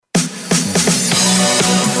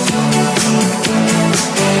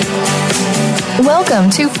Welcome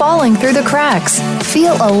to Falling Through the Cracks.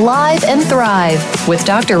 Feel alive and thrive with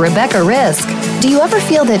Dr. Rebecca Risk. Do you ever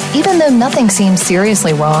feel that even though nothing seems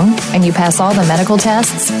seriously wrong and you pass all the medical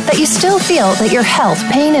tests, that you still feel that your health,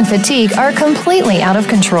 pain, and fatigue are completely out of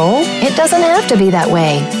control? It doesn't have to be that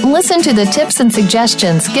way. Listen to the tips and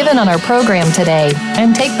suggestions given on our program today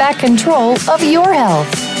and take back control of your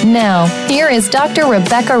health. Now, here is Dr.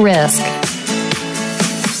 Rebecca Risk.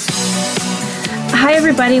 Hi,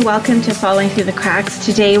 everybody. Welcome to Falling Through the Cracks.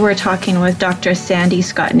 Today, we're talking with Dr. Sandy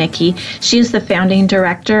Skotnicki. She is the founding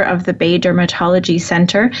director of the Bay Dermatology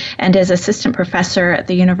Center and is assistant professor at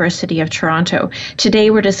the University of Toronto.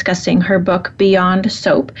 Today, we're discussing her book, Beyond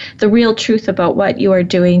Soap, the real truth about what you are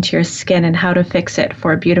doing to your skin and how to fix it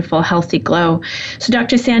for a beautiful, healthy glow. So,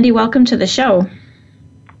 Dr. Sandy, welcome to the show.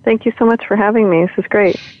 Thank you so much for having me. This is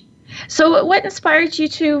great. So, what inspired you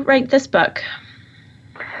to write this book?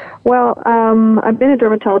 Well, I've been a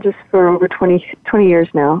dermatologist for over 20 years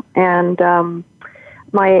now, and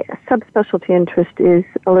my subspecialty interest is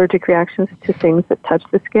allergic reactions to things that touch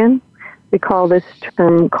the skin. We call this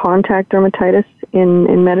term contact dermatitis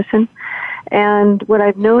in medicine. And what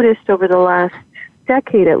I've noticed over the last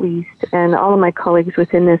decade at least, and all of my colleagues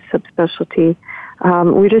within this subspecialty,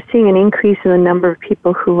 we're just seeing an increase in the number of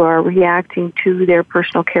people who are reacting to their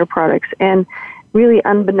personal care products. And really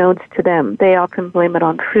unbeknownst to them, they often blame it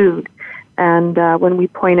on food. And when we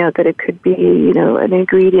point out that it could be, an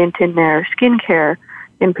ingredient in their skincare,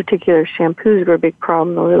 in particular shampoos were a big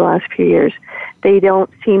problem over the last few years, they don't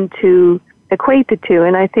seem to equate the two.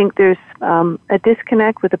 And I think there's a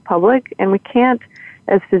disconnect with the public, and we can't,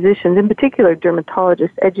 as physicians, in particular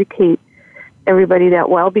dermatologists, educate everybody that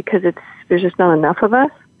well because there's just not enough of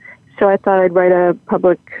us. So I thought I'd write a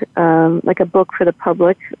public, a book for the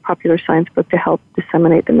public, a popular science book to help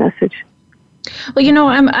disseminate the message. Well,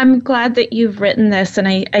 I'm glad that you've written this, and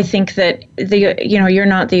I think that you're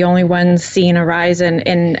not the only ones seeing a rise in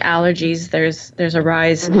allergies. There's a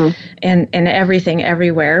rise in everything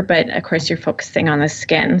everywhere, but of course you're focusing on the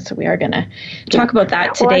skin, so we are going to talk about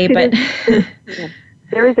that today. Well, actually,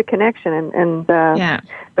 there is a connection,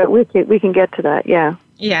 but we can get to that. Yeah,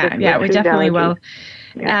 we definitely will.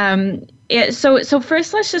 Yeah. So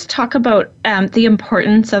first, let's just talk about the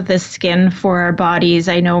importance of the skin for our bodies.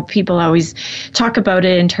 I know people always talk about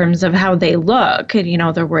it in terms of how they look,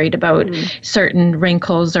 and they're worried about certain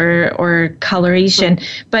wrinkles or coloration.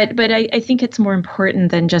 But I think it's more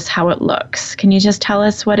important than just how it looks. Can you just tell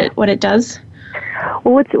us what it does?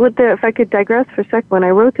 Well, if I could digress for a second, when I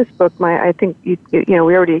wrote this book, I think we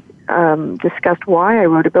already discussed why I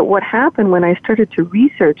wrote it, but what happened when I started to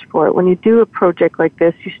research for it, when you do a project like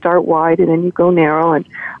this, you start wide and then you go narrow, and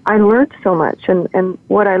I learned so much. And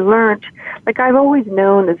what I learned, I've always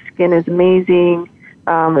known that skin is amazing,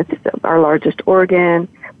 it's our largest organ,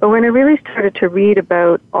 but when I really started to read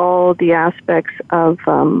about all the aspects of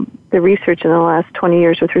the research in the last 20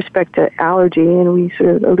 years with respect to allergy, and we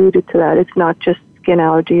sort of alluded to that, it's not just skin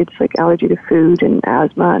allergy, it's like allergy to food and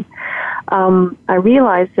asthma. I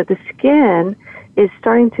realized that the skin is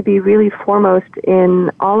starting to be really foremost in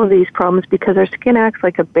all of these problems because our skin acts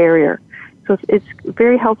like a barrier. So it's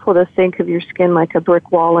very helpful to think of your skin like a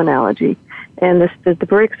brick wall analogy. And the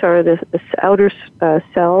bricks are the outer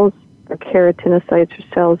cells, or keratinocytes, or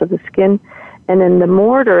cells of the skin. And then the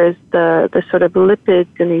mortar is the sort of lipids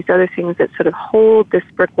and these other things that sort of hold this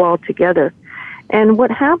brick wall together. And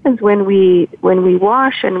what happens when we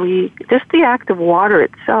wash and just the act of water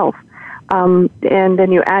itself, and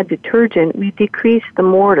then you add detergent, we decrease the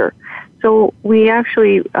mortar. So we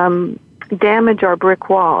actually damage our brick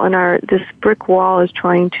wall, and this brick wall is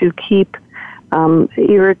trying to keep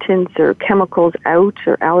irritants or chemicals out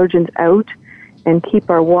or allergens out, and keep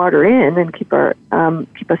our water in and keep us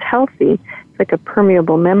healthy. It's like a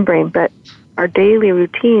permeable membrane, but our daily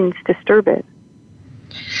routines disturb it.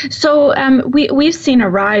 So we've seen a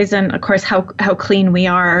rise in, of course, how clean we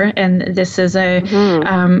are, and this is I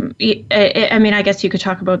guess you could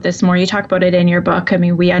talk about this more. You talk about it in your book. I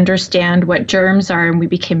mean, we understand what germs are, and we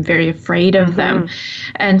became very afraid of them.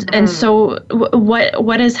 And so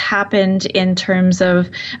what has happened in terms of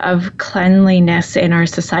cleanliness in our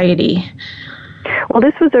society? Well,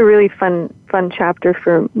 this was a really fun chapter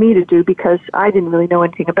for me to do because I didn't really know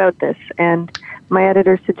anything about this, and my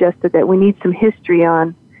editor suggested that we need some history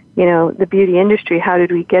on, the beauty industry. How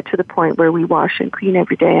did we get to the point where we wash and clean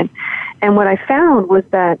every day? And what I found was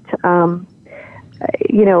that,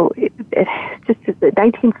 just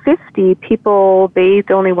 1950, people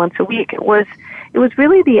bathed only once a week. It was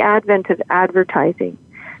really the advent of advertising.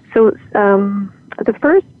 So the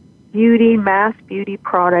first mass beauty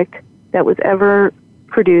product that was ever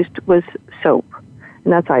produced was soap,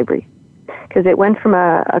 and that's Ivory. because it went from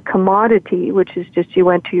a commodity, which is just you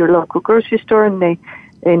went to your local grocery store and they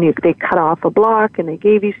cut off a block and they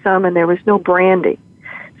gave you some, and there was no branding.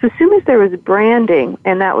 So as soon as there was branding,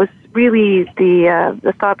 and that was really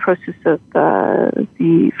the thought process of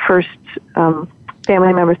the first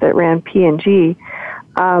family members that ran P&G,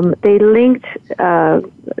 they linked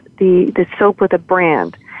the soap with a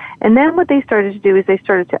brand. And then what they started to do is they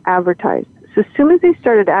started to advertise. So as soon as they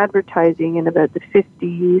started advertising in about the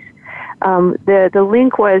 50s, the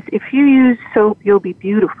link was, if you use soap, you'll be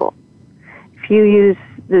beautiful. If you use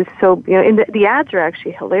this soap, and the ads are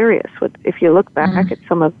actually hilarious. If you look back at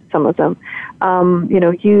some of them,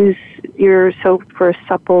 use your soap for a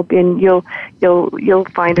supple, and you'll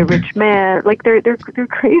find a rich man. Like they're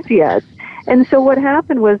crazy ads. And so what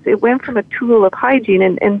happened was it went from a tool of hygiene,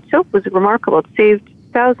 and soap was remarkable. It saved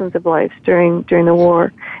thousands of lives during the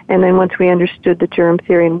war. And then once we understood the germ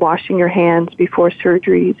theory and washing your hands before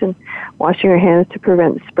surgeries and washing your hands to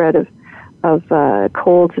prevent the spread of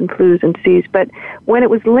colds and flus and disease. But when it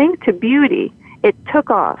was linked to beauty, it took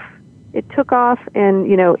off.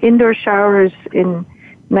 And, indoor showers in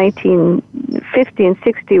 1950 and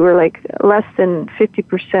 60 were like less than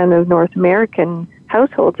 50% of North American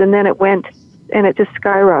households. And then it went, and it just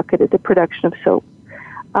skyrocketed, the production of soap.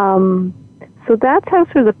 So that's how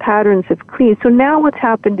sort of the patterns have cleaned. So now what's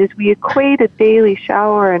happened is we equate a daily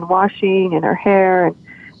shower and washing and our hair and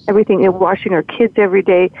everything, and washing our kids every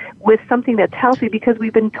day with something that's healthy because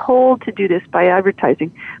we've been told to do this by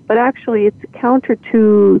advertising. But actually it's counter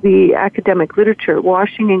to the academic literature.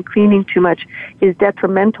 Washing and cleaning too much is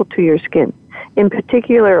detrimental to your skin. In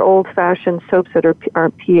particular, old-fashioned soaps that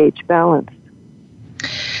are pH balanced.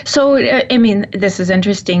 So, this is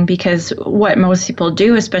interesting because what most people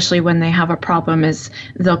do, especially when they have a problem, is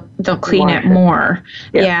they'll clean it more.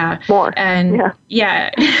 Yeah. More. And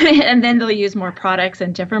and then they'll use more products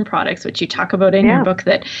and different products, which you talk about in your book,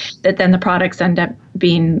 that then the products end up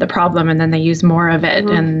being the problem, and then they use more of it,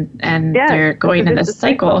 and they're going in this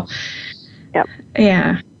cycle. Yep.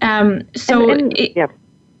 Yeah.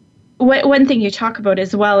 One thing you talk about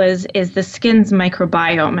as well is the skin's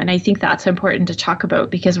microbiome, and I think that's important to talk about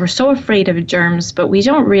because we're so afraid of germs, but we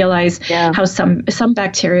don't realize how some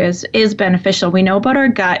bacteria is beneficial. We know about our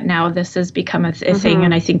gut now; this has become a thing,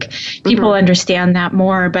 and I think people understand that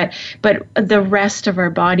more. But the rest of our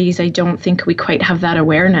bodies, I don't think we quite have that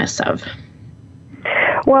awareness of.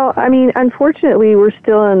 Well, unfortunately, we're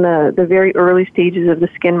still in the very early stages of the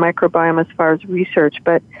skin microbiome as far as research.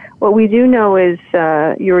 But what we do know is,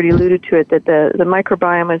 you already alluded to it, that the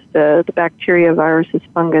microbiome is the bacteria, viruses,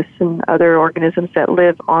 fungus, and other organisms that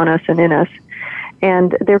live on us and in us.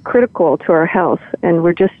 And they're critical to our health. And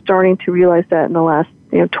we're just starting to realize that in the last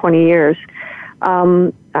 20 years.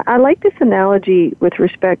 I like this analogy with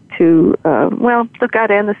respect to, the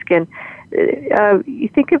gut and the skin. You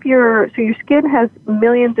think of your skin has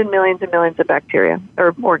millions and millions and millions of bacteria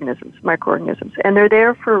or organisms, microorganisms, and they're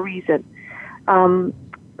there for a reason.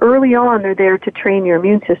 Early on, they're there to train your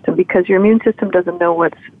immune system because your immune system doesn't know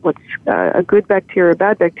what's a good bacteria or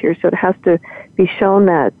bad bacteria, so it has to be shown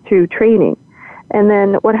that through training. And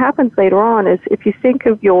then what happens later on is if you think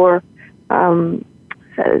of your skin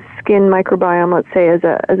microbiome, let's say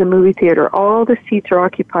as a movie theater, all the seats are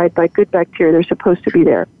occupied by good bacteria. They're supposed to be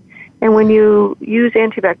there. And when you use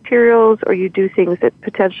antibacterials or you do things that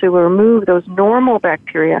potentially will remove those normal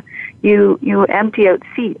bacteria, you empty out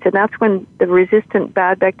seats, and that's when the resistant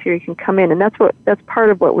bad bacteria can come in, and that's part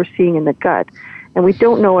of what we're seeing in the gut. And we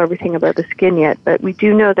don't know everything about the skin yet, but we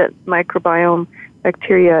do know that microbiome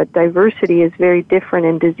bacteria diversity is very different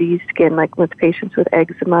in diseased skin, like with patients with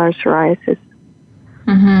eczema or psoriasis.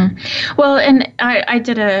 Mm-hmm. Well, and I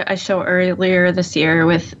did a show earlier this year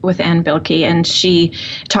with Ann Bilkey, and she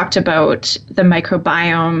talked about the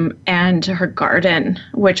microbiome and her garden,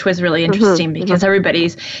 which was really interesting because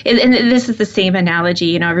everybody's, and this is the same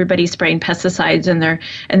analogy, everybody's spraying pesticides in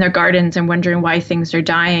their gardens and wondering why things are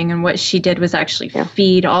dying. And what she did was actually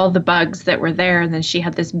feed all the bugs that were there. And then she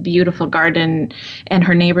had this beautiful garden, and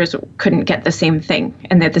her neighbors couldn't get the same thing,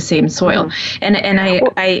 and they had the same soil. And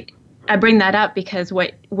I bring that up because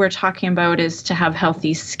what we're talking about is to have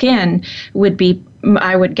healthy skin would be,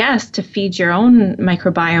 I would guess, to feed your own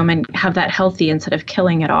microbiome and have that healthy instead of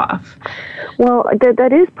killing it off. Well,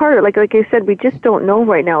 that is part of it. Like I said, we just don't know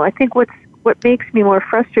right now. I think what makes me more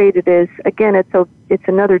frustrated is, again, it's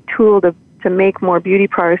another tool to make more beauty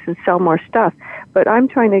products and sell more stuff. But I'm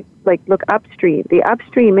trying to look upstream. The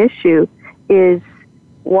upstream issue is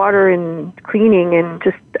water and cleaning and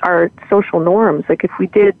just our social norms. Like if we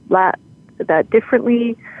did that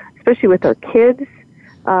differently, especially with our kids,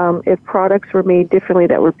 if products were made differently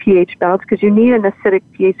that were pH balanced, because you need an acidic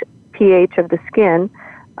pH of the skin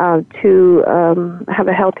to have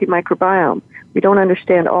a healthy microbiome. We don't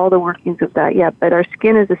understand all the workings of that yet, but our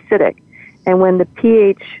skin is acidic. And when the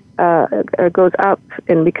pH goes up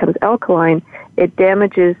and becomes alkaline, it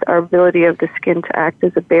damages our ability of the skin to act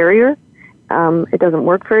as a barrier. It doesn't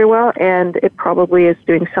work very well, and it probably is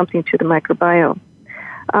doing something to the microbiome.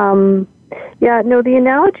 The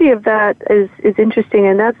analogy of that is interesting,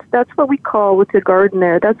 and that's what we call, with the garden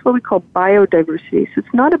there, that's what we call biodiversity. So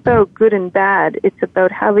it's not about good and bad, it's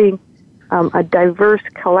about having a diverse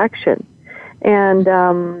collection. And,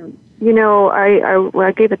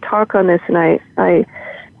 I gave a talk on this, and I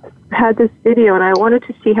had this video, and I wanted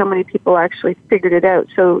to see how many people actually figured it out.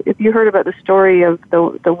 So if you heard about the story of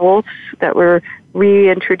the wolves that were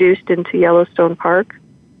reintroduced into Yellowstone Park.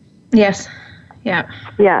 Yes. Yeah.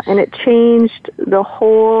 Yeah, and it changed the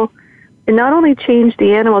whole, it not only changed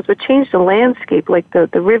the animals, but changed the landscape, like the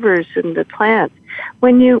rivers and the plants.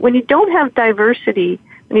 When you don't have diversity,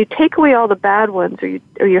 when you take away all the bad ones,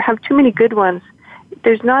 or you have too many good ones,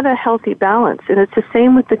 there's not a healthy balance. And it's the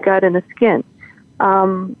same with the gut and the skin.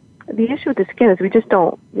 The issue with the skin is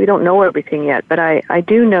we don't know everything yet, but I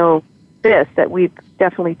do know this, that we've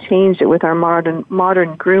definitely changed it with our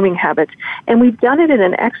modern grooming habits, and we've done it in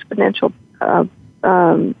an exponential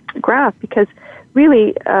graph, because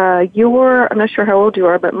really, I'm not sure how old you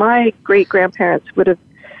are, but my great-grandparents would have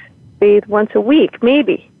bathed once a week,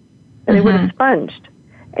 maybe, and they would have sponged.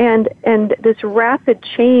 And this rapid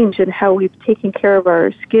change in how we've taken care of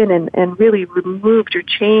our skin and really removed or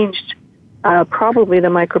changed probably the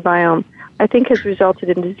microbiome, I think has resulted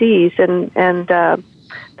in disease, and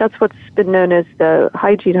that's what's been known as the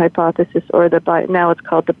hygiene hypothesis, or now it's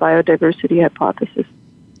called the biodiversity hypothesis.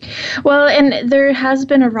 Well, and there has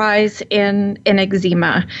been a rise in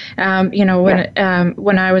eczema.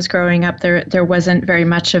 When I was growing up, there wasn't very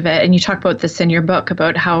much of it, and you talk about this in your book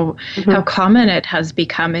about how common it has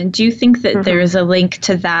become. And do you think that there is a link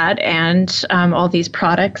to that and all these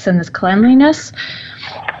products and this cleanliness?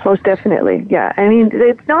 Most definitely, yeah. I mean,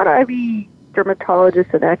 it's not every dermatologist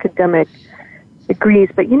and academic agrees,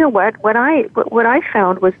 but you know what? What I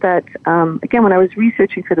found was that again, when I was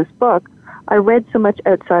researching for this book, I read so much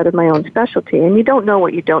outside of my own specialty, and you don't know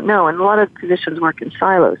what you don't know, and a lot of physicians work in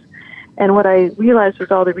silos. And what I realized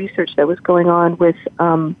was all the research that was going on with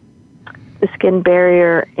the skin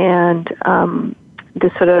barrier and the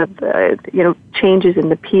sort of changes in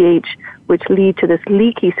the pH, which lead to this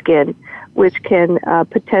leaky skin, which can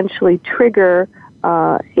potentially trigger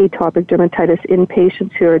atopic dermatitis in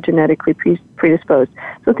patients who are genetically predisposed.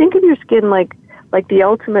 So think of your skin like the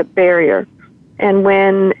ultimate barrier. And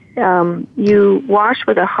when you wash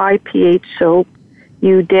with a high pH soap,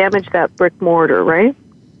 you damage that brick mortar, right?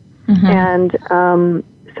 And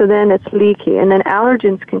so then it's leaky. And then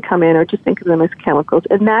allergens can come in, or just think of them as chemicals.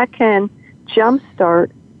 And that can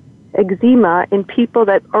jumpstart eczema in people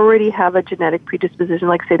that already have a genetic predisposition,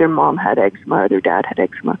 like say their mom had eczema or their dad had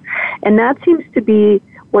eczema. And that seems to be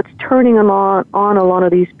what's turning on a lot of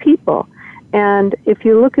these people. And if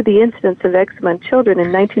you look at the incidence of eczema in children,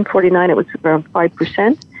 in 1949 it was around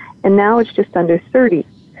 5%, and now it's just under 30.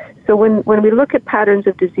 So when we look at patterns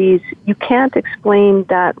of disease, you can't explain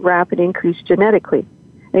that rapid increase genetically.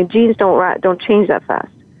 I mean, genes don't change that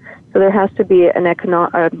fast. So there has to be an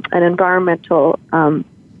environmental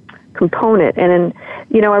component. And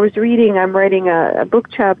I'm writing a book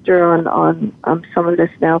chapter on some of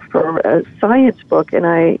this now for a science book, and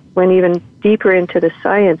I went even deeper into the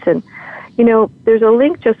science. And there's a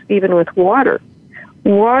link just even with water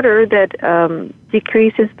that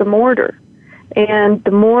decreases the mortar. And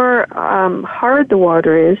the more hard the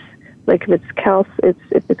water is, like if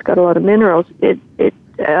it's got a lot of minerals, it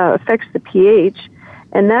affects the pH,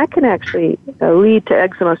 and that can actually lead to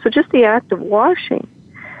eczema. So just the act of washing,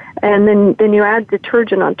 and then you add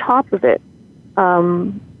detergent on top of it.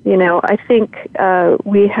 I think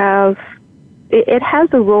we have. It has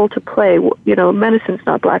a role to play. Medicine's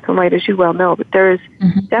not black and white, as you well know, but there is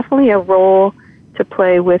definitely a role to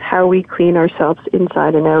play with how we clean ourselves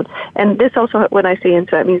inside and out. And this also, when I say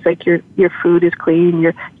inside, means like your food is clean,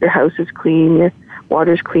 your house is clean, your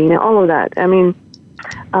water's clean, all of that. I mean,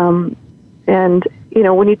 and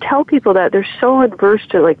when you tell people that, they're so adverse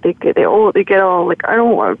to, like, they get all like,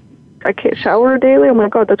 I can't shower daily. Oh my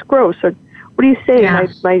God, that's gross. Or, what do you say? Yeah.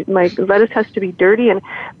 My lettuce has to be dirty, and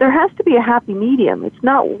there has to be a happy medium. It's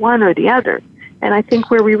not one or the other. And I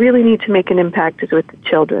think where we really need to make an impact is with the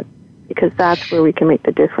children, because that's where we can make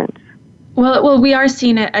the difference. Well, we are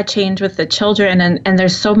seeing a change with the children, and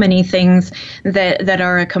there's so many things that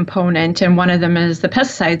are a component, and one of them is the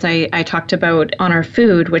pesticides I talked about on our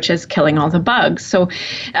food, which is killing all the bugs. So,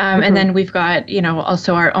 and then we've got,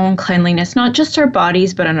 also our own cleanliness, not just our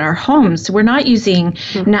bodies, but in our homes. We're not using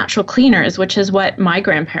natural cleaners, which is what my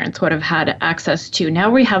grandparents would have had access to. Now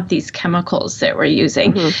we have these chemicals that we're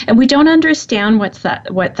using, and we don't understand what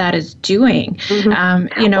that is doing.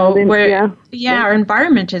 Our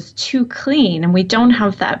environment is too clean, and we don't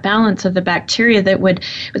have that balance of the bacteria that would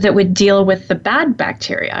deal with the bad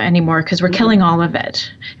bacteria anymore, because we're killing all of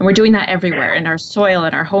it, and we're doing that everywhere in our soil,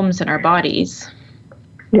 in our homes, in our bodies.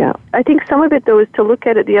 Yeah, I think some of it though is to look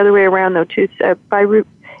at it the other way around though too.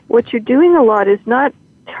 What you're doing a lot is not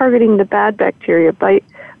targeting the bad bacteria by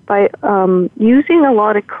using a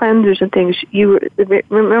lot of cleansers and things. You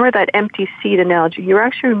remember that empty seed analogy. You're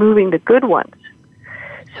actually removing the good ones,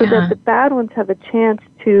 so that the bad ones have a chance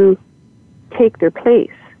to take their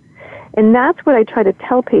place. And that's what I try to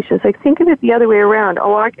tell patients. Like, think of it the other way around.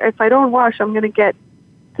 If I don't wash, I'm going to get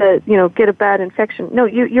a bad infection. No,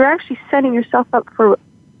 you're actually setting yourself up for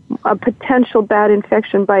a potential bad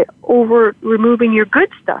infection by over removing your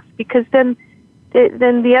good stuff, because then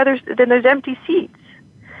there's empty seeds.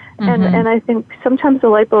 And I think sometimes the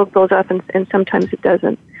light bulb goes off and sometimes it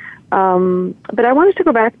doesn't. But I wanted to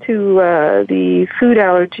go back to the food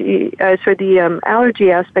allergy, the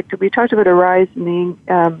allergy aspect. We talked about a rise in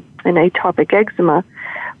atopic eczema,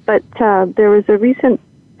 but there was a recent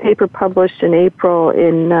paper published in April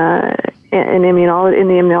in the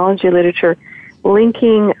immunology literature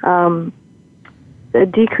linking a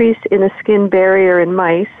decrease in the skin barrier in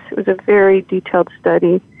mice. It was a very detailed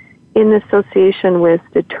study in association with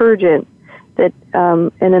detergent. That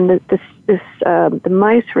and then the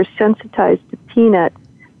mice were sensitized to peanut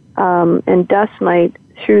and dust mite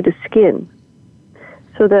through the skin.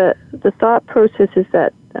 So the thought process is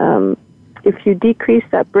that if you decrease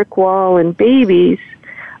that brick wall in babies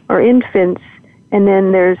or infants, and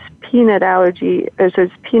then there's peanut allergy,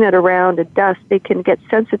 there's peanut around and dust, they can get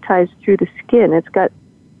sensitized through the skin. That's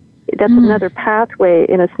another pathway,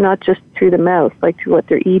 and it's not just through the mouth, like through what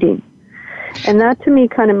they're eating. And that to me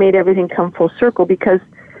kind of made everything come full circle, because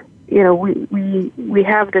we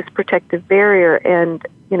have this protective barrier, and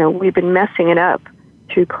we've been messing it up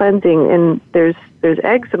through cleansing, and there's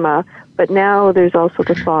eczema, but now there's also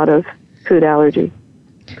the thought of food allergy.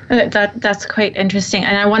 That's quite interesting,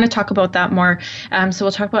 and I want to talk about that more. So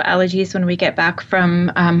we'll talk about allergies when we get back from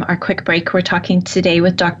our quick break. We're talking today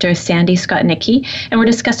with Dr. Sandy Skotnicki, and we're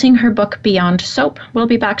discussing her book, Beyond Soap. We'll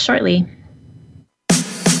be back shortly.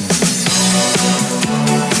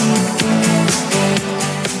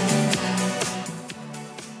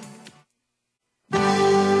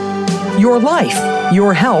 Your life,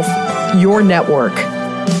 your health, your network.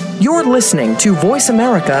 You're listening to Voice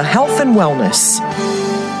America Health and Wellness.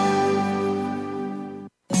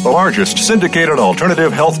 The largest syndicated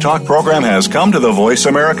alternative health talk program has come to the Voice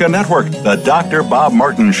America Network. The Dr. Bob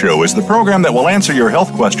Martin Show is the program that will answer your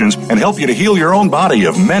health questions and help you to heal your own body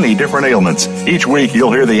of many different ailments. Each week,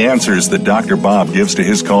 you'll hear the answers that Dr. Bob gives to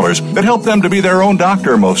his callers that help them to be their own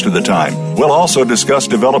doctor most of the time. We'll also discuss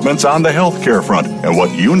developments on the healthcare front and what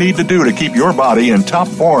you need to do to keep your body in top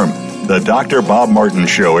form. The Dr. Bob Martin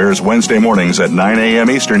Show airs Wednesday mornings at 9 a.m.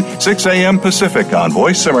 Eastern, 6 a.m. Pacific on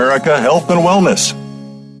Voice America Health and Wellness.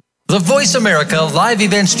 The Voice America Live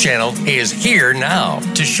Events channel is here now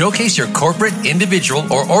to showcase your corporate, individual,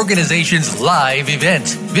 or organization's live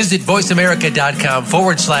event. Visit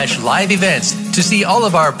voiceamerica.com/live events to see all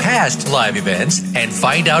of our past live events and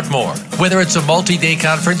find out more. Whether it's a multi-day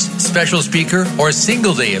conference, special speaker, or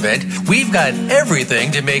single-day event, we've got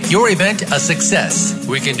everything to make your event a success.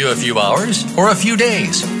 We can do a few hours or a few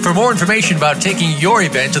days. For more information about taking your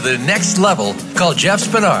event to the next level, call Jeff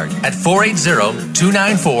Spinard at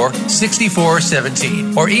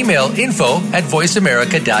 480-294-6417 or email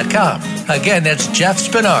info@voiceamerica.com. Again, that's Jeff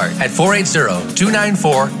Spinard at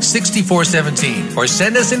 480-294-6417 or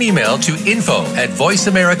send us an email to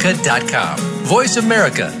info@voiceamerica.com. Voice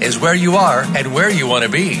America is where you are and where you want to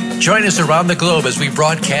be. Join us around the globe as we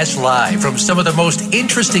broadcast live from some of the most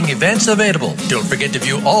interesting events available. Don't forget to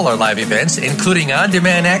view all our live events, including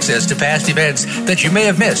on-demand access to past events that you may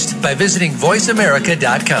have missed by visiting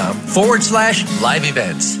voiceamerica.com/live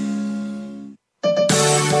events.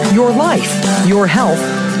 Your life, your health,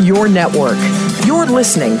 your network. You're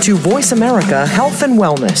listening to Voice America Health and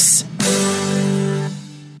Wellness.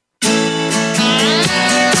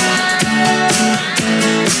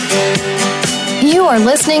 You are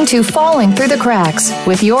listening to Falling Through the Cracks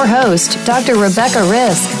with your host, Dr. Rebecca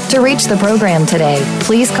Risk. To reach the program today,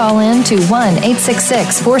 please call in to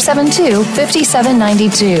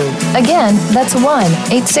 1-866-472-5792. Again, that's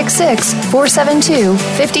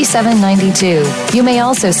 1-866-472-5792. You may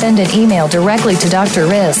also send an email directly to Dr.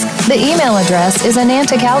 Risk. The email address is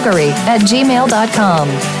anantacalgary@gmail.com.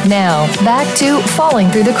 Now, back to Falling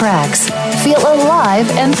Through the Cracks. Feel alive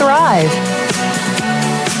and thrive.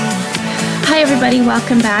 Hi, everybody.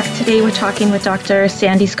 Welcome back. Today we're talking with Dr.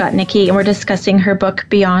 Sandy Skotnicki, and we're discussing her book,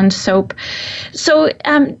 Beyond Soap. So,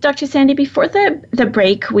 Dr. Sandy, before the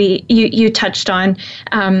break, you touched on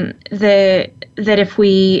that if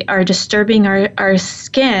we are disturbing our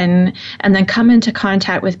skin and then come into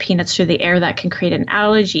contact with peanuts through the air, that can create an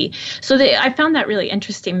allergy. So I found that really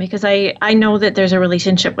interesting because I know that there's a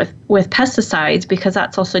relationship with pesticides because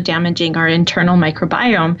that's also damaging our internal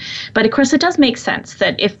microbiome. But of course, it does make sense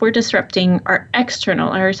that if we're disrupting our external,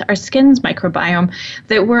 our skin's microbiome,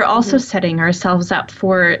 that we're also setting ourselves up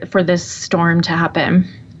for this storm to happen.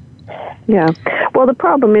 Yeah. Well, the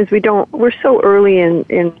problem is we're so early in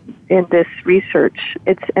this research.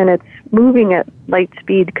 It's moving at light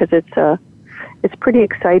speed because it's pretty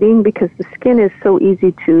exciting because the skin is so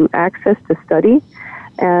easy to access to study.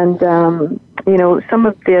 And, some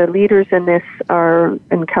of the leaders in this are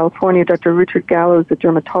in California. Dr. Richard Gallows, a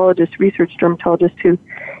research dermatologist, who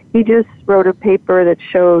he just wrote a paper that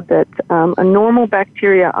showed that a normal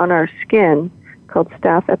bacteria on our skin called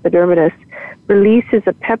Staph epidermidis releases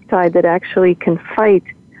a peptide that actually can fight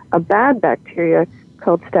a bad bacteria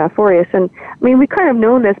called Staph aureus. And I mean, we kind of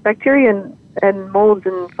known this. Bacteria and molds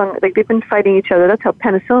and fungi, they've been fighting each other. That's how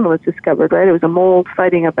penicillin was discovered, right? It was a mold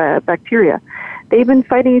fighting a bacteria. They've been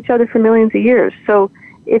fighting each other for millions of years. So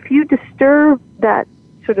if you disturb that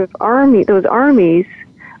sort of those armies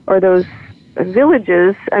or those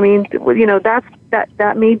villages, I mean,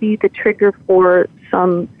 that may be the trigger for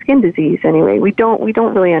some skin disease. Anyway, we don't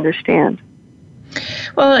really understand.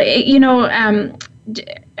 Well,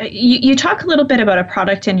 you talk a little bit about a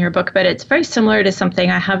product in your book, but it's very similar to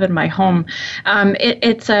something I have in my home.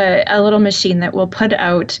 It's a little machine that will put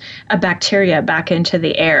out a bacteria back into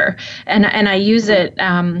the air, and I use it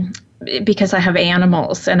because I have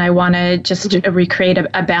animals and I want to just recreate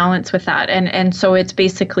a balance with that. And so it's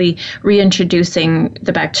basically reintroducing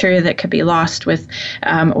the bacteria that could be lost with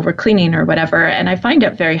over cleaning or whatever. And I find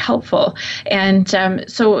it very helpful. And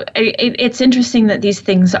so it's interesting that these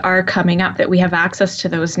things are coming up, that we have access to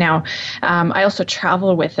those now. I also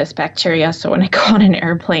travel with this bacteria. So when I go on an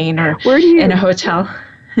airplane or in a hotel.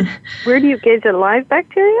 Where do you get a live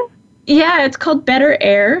bacteria? Yeah, it's called Better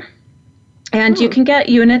Air. And you can get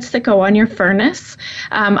units that go on your furnace.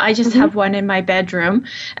 I just have one in my bedroom.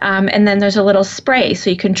 And then there's a little spray, so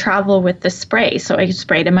you can travel with the spray. So I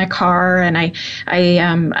spray it in my car, and I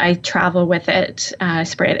travel with it. I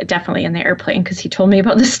spray it definitely in the airplane because he told me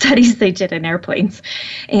about the studies they did in airplanes.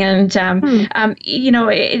 And,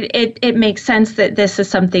 it makes sense that this is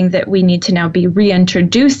something that we need to now be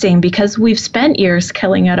reintroducing because we've spent years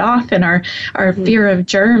killing it off. And our fear of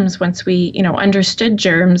germs, once we, understood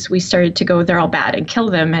germs, we started to go, they're all bad and kill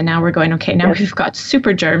them. And now we're going, okay, now we've got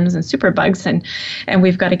super germs and super bugs and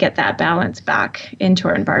we've got to get that balance back into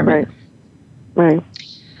our environment. Right.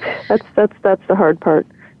 That's the hard part,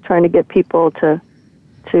 trying to get people to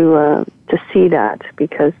see that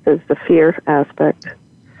because there's the fear aspect.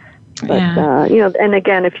 But, and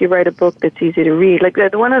again, if you write a book that's easy to read, like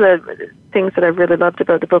one of the things that I've really loved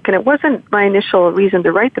about the book, and it wasn't my initial reason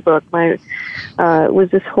to write the book, was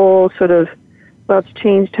this whole sort of, well, it's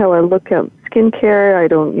changed how I look at skincare.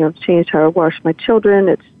 It's changed how I wash my children.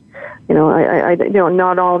 It's,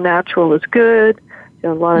 not all natural is good. A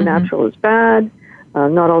lot of natural is bad.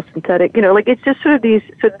 Not all synthetic. It's just sort of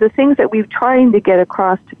the things that we've trying to get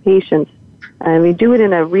across to patients, and we do it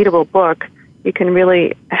in a readable book. You can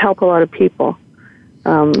really help a lot of people.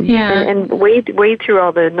 And wade through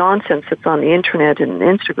all the nonsense that's on the internet and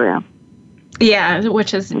Instagram. Yeah,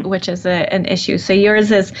 which is an issue. So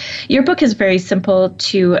your book is very simple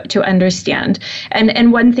to understand.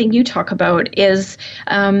 And one thing you talk about is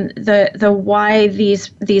the why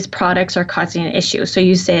these products are causing an issue. So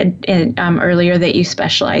you said earlier that you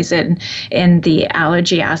specialize in the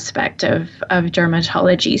allergy aspect of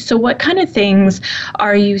dermatology. So what kind of things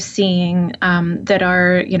are you seeing that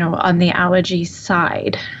are on the allergy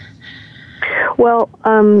side? Well,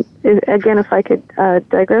 again, if I could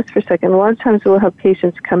digress for a second, a lot of times we'll have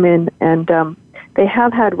patients come in and they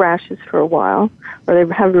have had rashes for a while, or they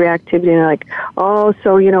have reactivity, and they're like, all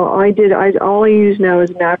I use now is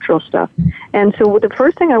natural stuff. And so the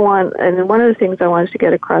first thing I want, and one of the things I wanted to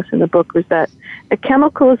get across in the book, was that a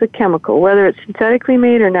chemical is a chemical, whether it's synthetically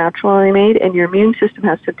made or naturally made, and your immune system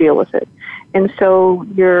has to deal with it. And so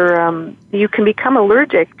you can become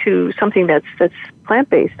allergic to something that's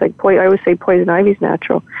plant-based. Like I always say poison ivy is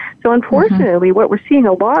natural. So unfortunately, what we're seeing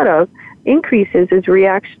a lot of increases is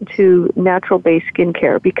reaction to natural-based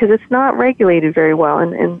skincare because it's not regulated very well.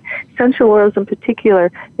 And essential oils in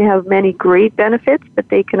particular, they have many great benefits, but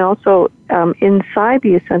they can also, inside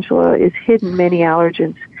the essential oil is hidden many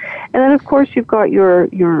allergens. And then, of course, you've got your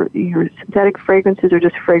synthetic fragrances or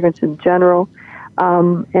just fragrance in general.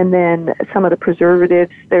 And then some of the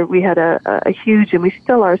preservatives. There we had a huge, and we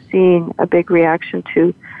still are seeing a big reaction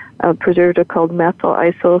to a preservative called methyl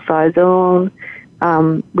isothiazone.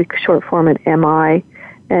 We short form it MI,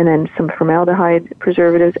 and then some formaldehyde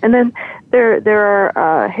preservatives. And then there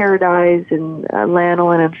are hair dyes and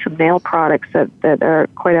lanolin and some nail products that are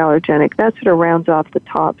quite allergenic. That sort of rounds off the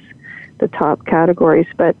top categories.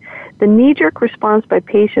 But the knee-jerk response by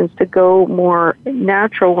patients to go more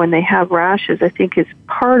natural when they have rashes, I think, is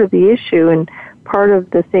part of the issue and part of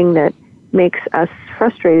the thing that makes us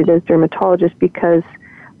frustrated as dermatologists because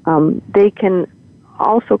they can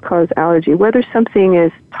also cause allergy. Whether something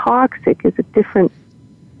is toxic is a different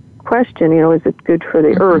question. Is it good for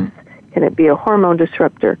the earth? Can it be a hormone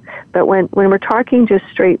disruptor? But when we're talking just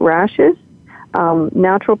straight rashes,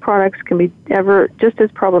 natural products can be just as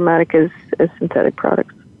problematic as synthetic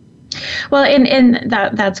products. Well, and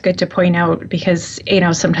that's good to point out because,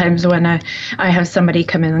 sometimes when I have somebody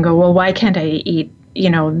come in and go, well, why can't I eat,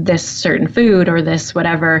 this certain food or this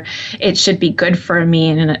whatever, it should be good for me.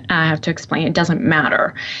 And I have to explain it doesn't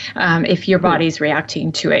matter. If your body's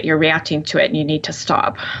reacting to it, you're reacting to it and you need to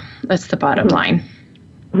stop. That's the bottom line.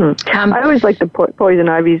 Mm-hmm. I always like the poison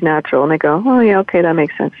ivy's natural, and they go, oh, yeah, okay, that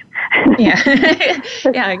makes sense. Yeah,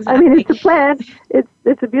 yeah, exactly. I mean, it's a plant.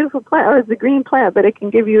 It's a beautiful plant. Oh, it's a green plant, but it can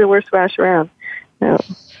give you the worst rash around. No.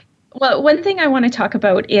 Well, one thing I want to talk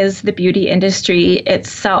about is the beauty industry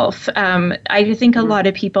itself. I think a lot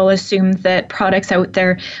of people assume that products out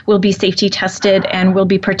there will be safety tested and will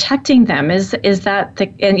be protecting them. Is that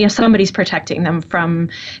and somebody's protecting them from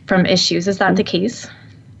issues? Is that the case?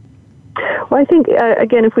 Well, I think,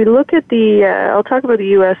 again, if we look at I'll talk about the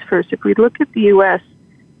U.S. first. If we look at the U.S.,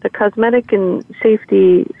 the cosmetic and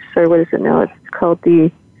safety, what is it now? It's called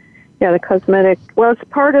the cosmetic, it's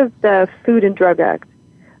part of the Food and Drug Act.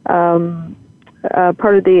 It's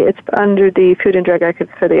under the Food and Drug Act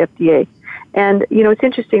for the FDA. And, it's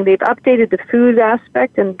interesting, they've updated the food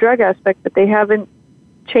aspect and drug aspect, but they haven't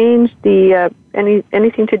changed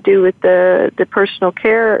anything to do with the personal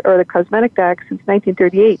care or the Cosmetic Act since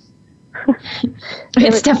 1938.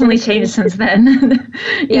 It's definitely changed since then.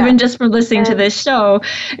 Even just from listening to this show,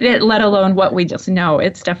 let alone what we just know,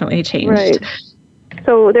 it's definitely changed. Right.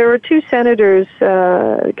 So there were two senators,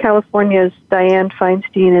 California's Dianne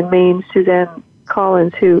Feinstein and Maine's Suzanne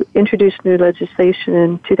Collins, who introduced new legislation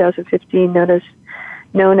in 2015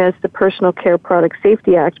 known as the Personal Care Product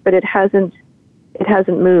Safety Act, but it hasn't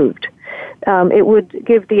moved. It would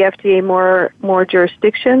give the FDA more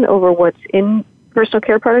jurisdiction over what's in personal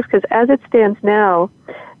care products, because as it stands now,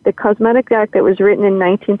 the Cosmetic Act that was written in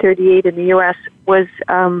 1938 in the U.S. was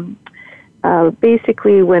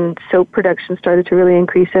basically when soap production started to really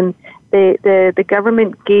increase, and the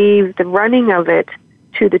government gave the running of it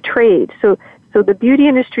to the trade. So the beauty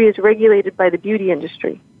industry is regulated by the beauty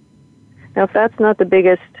industry. Now, if that's not the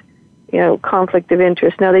biggest, conflict of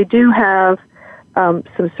interest, now they do have some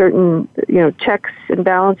certain, checks and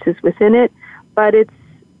balances within it, but it's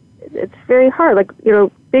very hard. Like,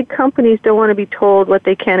 big companies don't want to be told what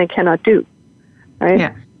they can and cannot do, right?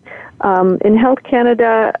 Yeah. In Health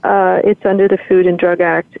Canada, it's under the Food and Drug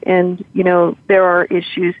Act, and, there are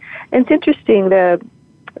issues. And it's interesting that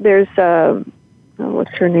there's,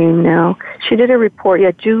 what's her name now? She did a report,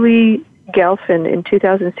 Julie Gelfin in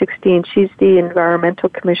 2016. She's the Environmental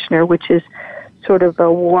Commissioner, which is sort of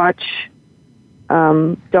a watch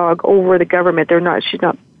dog over the government. She's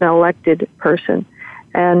not an elected person.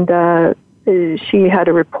 And she had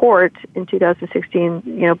a report in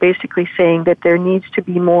 2016, basically saying that there needs to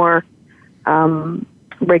be more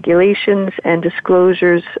regulations and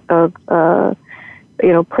disclosures of,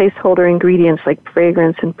 placeholder ingredients like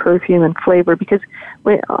fragrance and perfume and flavor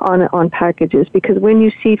on packages. Because when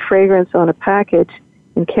you see fragrance on a package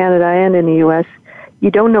in Canada and in the U.S., you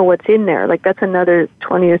don't know what's in there. Like, that's another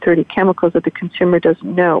 20 or 30 chemicals that the consumer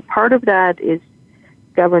doesn't know. Part of that is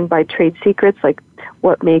governed by trade secrets, like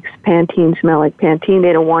what makes Pantene smell like Pantene.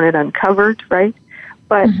 They don't want it uncovered, right?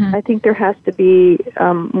 But I think there has to be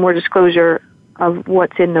more disclosure of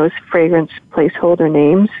what's in those fragrance placeholder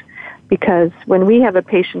names, Because when we have a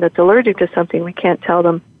patient that's allergic to something, we can't tell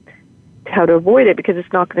them how to avoid it because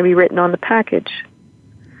it's not going to be written on the package.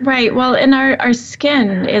 Right. Well, in our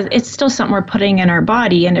skin, it's still something we're putting in our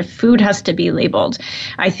body. And if food has to be labeled,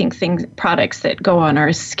 I think products that go on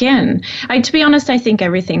our skin, to be honest, I think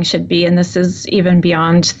everything should be. And this is even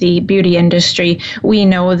beyond the beauty industry. We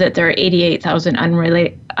know that there are 88,000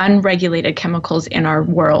 unregulated chemicals in our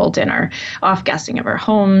world, in our off-gassing of our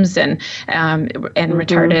homes and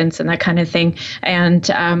retardants and that kind of thing. And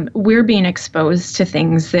we're being exposed to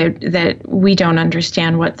things that we don't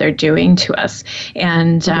understand what they're doing to us.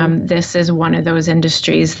 And this is one of those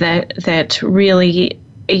industries that really,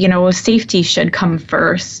 safety should come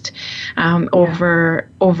first over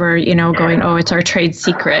going, oh, it's our trade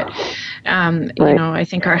secret. I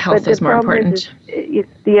think our health is more important. The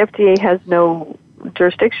FDA has no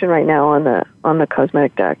jurisdiction right now on the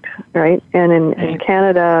Cosmetic Act, right? And in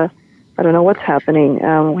Canada, I don't know what's happening.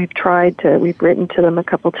 We've written to them a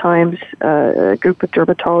couple times, a group of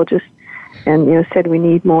dermatologists, and said we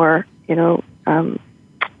need more,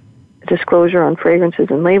 disclosure on fragrances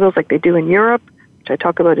and labels like they do in Europe, which I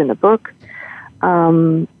talk about in the book.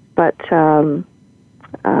 But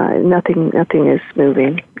nothing is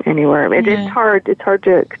moving anywhere. It's hard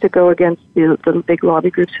to go against the big lobby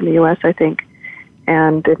groups in the U.S., I think,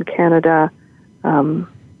 and in Canada. I'm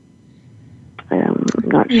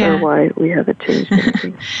not sure why we haven't changed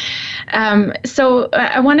anything. So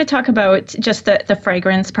I want to talk about just the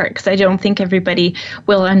fragrance part, because I don't think everybody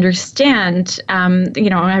will understand.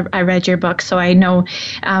 I read your book, so I know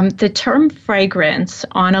the term fragrance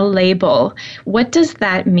on a label. What does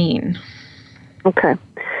that mean? Okay.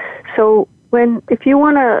 So if you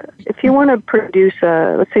want to produce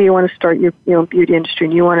let's say you want to start your beauty industry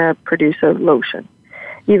and you want to produce a lotion,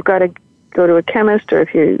 you've got to go to a chemist, or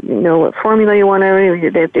if you know what formula you want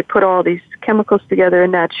to, they put all these chemicals together,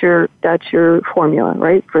 and that's your formula,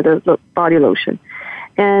 right, for the body lotion.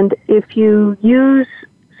 And if you use,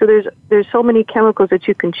 so there's so many chemicals that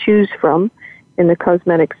you can choose from in the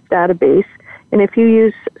cosmetics database, and if you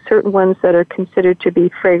use certain ones that are considered to be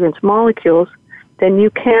fragrance molecules, then you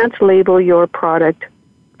can't label your product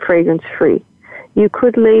fragrance-free. You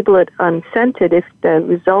could label it unscented if the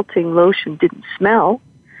resulting lotion didn't smell.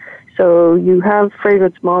 So you have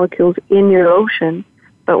fragrance molecules in your lotion,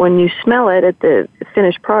 but when you smell it at the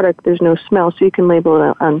finished product, there's no smell, so you can label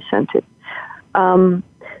it unscented. So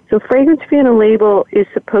fragrance-free on a label is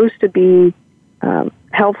supposed to be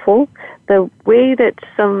helpful. The way that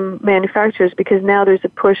some manufacturers, because now there's a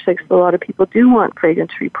push, like a lot of people do want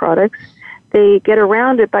fragrance-free products, they get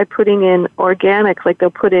around it by putting in organic, like they'll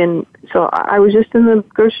put in, so I was just in the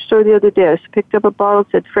grocery store the other day, I picked up a bottle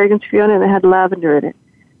that said fragrance-free on it, and it had lavender in it.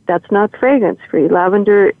 That's not fragrance-free.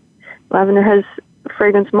 Lavender has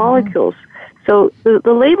fragrance molecules. So the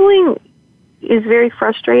labeling is very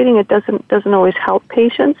frustrating. It doesn't always help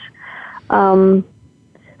patients. So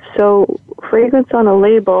fragrance on a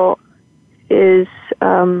label is,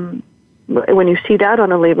 when you see that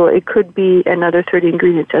on a label, it could be another 30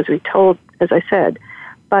 ingredients, as I said,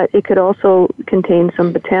 but it could also contain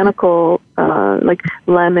some botanical, like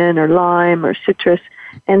lemon or lime or citrus,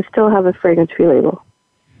 and still have a fragrance-free label.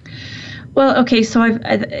 Well, okay, so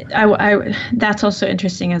I that's also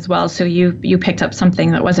interesting as well. So you picked up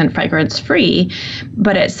something that wasn't fragrance-free,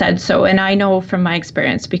 but it said so. And I know from my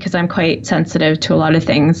experience, because I'm quite sensitive to a lot of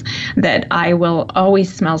things, that I will always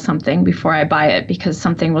smell something before I buy it, because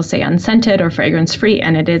something will say unscented or fragrance-free,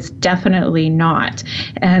 and it is definitely not.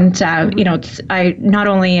 And, I not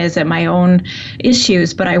only is it my own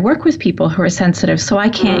issues, but I work with people who are sensitive, so I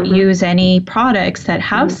can't use any products that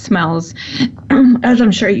have smells, as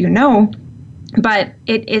I'm sure you know. But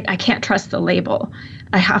I can't trust the label.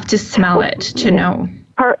 I have to smell it to know.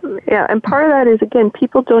 And part of that is, again,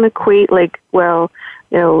 people don't equate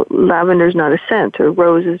lavender's not a scent or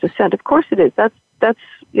rose is a scent. Of course it is. That's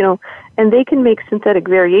and they can make synthetic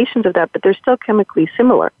variations of that, but they're still chemically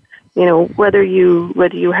similar. Whether you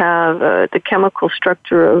have the chemical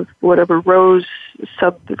structure of whatever rose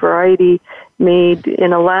sub-variety made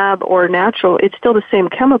in a lab or natural, it's still the same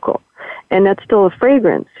chemical. And that's still a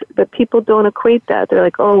fragrance, but people don't equate that. They're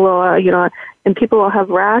like, oh, well, and people will have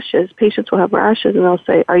rashes. Patients will have rashes, and they'll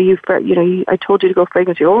say, are you, I told you to go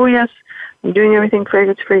fragrance-free. Oh, yes, I'm doing everything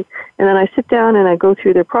fragrance-free. And then I sit down and I go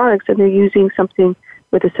through their products, and they're using something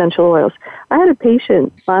with essential oils. I had a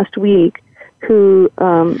patient last week who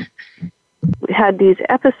had these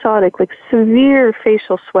episodic, severe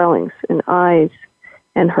facial swellings in eyes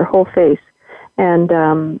and her whole face.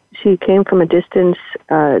 And she came from a distance.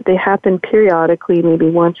 They happen periodically, maybe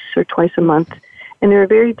once or twice a month, and they were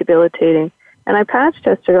very debilitating. And I patch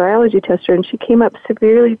tested her, allergy tested her, and she came up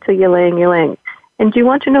severely to ylang. And do you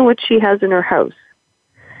want to know what she has in her house?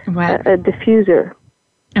 What? A diffuser.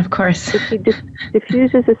 Of course. So she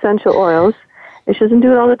diffuses essential oils. And she doesn't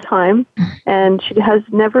do it all the time. And she has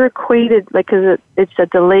never equated, like, because it's a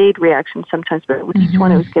delayed reaction sometimes, but with each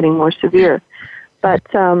one it was getting more severe. But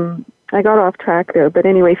I got off track there. But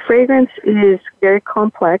anyway, fragrance is very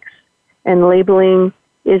complex, and labeling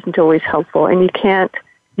isn't always helpful. And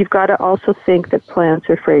you've got to also think that plants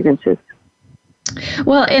are fragrances.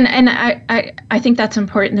 Well, and I think that's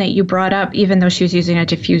important that you brought up, even though she was using a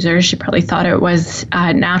diffuser, she probably thought it was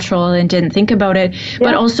natural and didn't think about it. Yeah.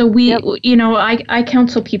 But also I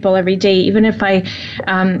counsel people every day, even if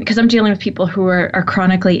because I'm dealing with people who are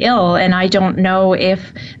chronically ill, and I don't know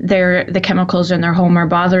if the chemicals in their home are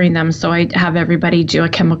bothering them. So I have everybody do a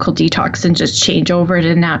chemical detox and just change over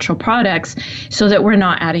to natural products so that we're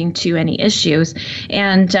not adding to any issues.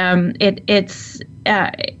 And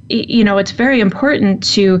it's very important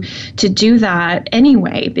to do that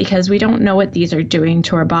anyway, because we don't know what these are doing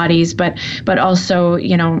to our bodies, but also,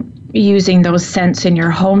 using those scents in your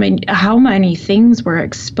home and how many things we're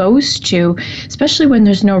exposed to, especially when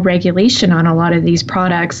there's no regulation on a lot of these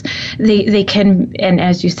products, they can, and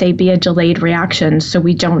as you say, be a delayed reaction. So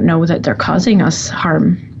we don't know that they're causing us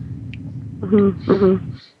harm. Mm-hmm,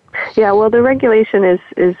 mm-hmm. Yeah, well, the regulation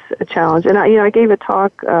is a challenge. And I gave a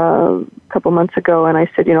talk a couple months ago, and I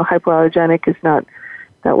said, hypoallergenic is not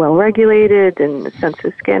that well regulated and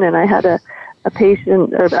sensitive skin. And I had a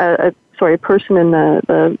patient, a person in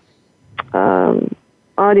the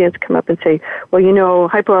audience come up and say, well,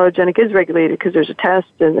 hypoallergenic is regulated because there's a test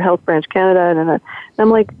in Health Branch Canada, and I'm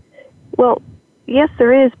like, well, yes,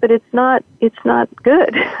 there is, but it's not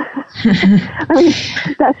good.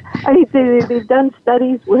 They've done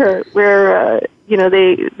studies where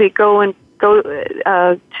they go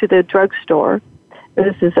to the drugstore.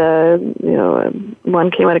 This is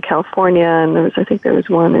one came out of California, and there was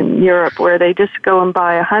one in Europe where they just go and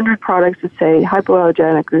buy 100 products that say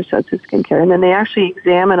hypoallergenic or sensitive skincare, and then they actually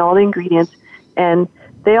examine all the ingredients, and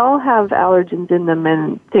they all have allergens in them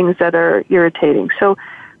and things that are irritating. So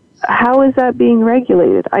how is that being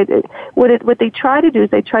regulated? What they try to do is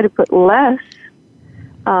they try to put less,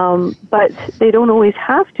 but they don't always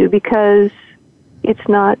have to, because it's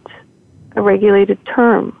not a regulated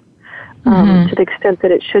term to the extent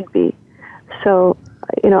that it should be. So,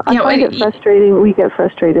 I find it frustrating. We get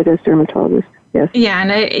frustrated as dermatologists. Yes. Yeah,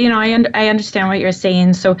 and I understand what you're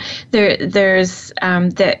saying. So there's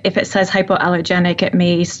that if it says hypoallergenic, it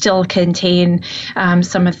may still contain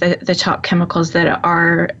some of the top chemicals that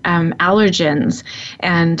are allergens,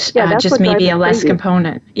 and just maybe a less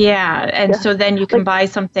component. Yeah, and so then you can buy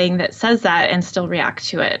something that says that and still react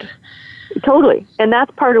to it. Totally, and that's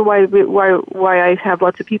part of why I have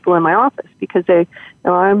lots of people in my office, because they,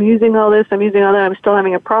 I'm using all this, I'm using all that, I'm still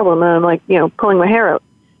having a problem, and I'm like, pulling my hair out.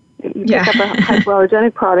 You pick up a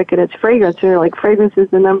hypoallergenic product and it's fragrance, and you're like, fragrance is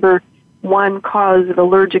the number one cause of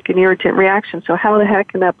allergic and irritant reaction. So how the heck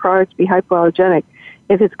can that product be hypoallergenic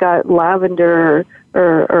if it's got lavender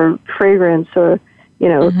or fragrance or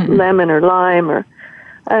lemon or lime or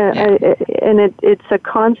and it's a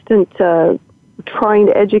constant trying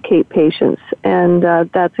to educate patients, and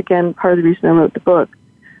that's again part of the reason I wrote the book.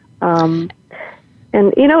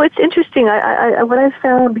 And it's interesting. I what I've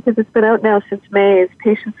found, because it's been out now since May, is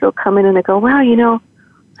patients will come in and they go, "Wow, I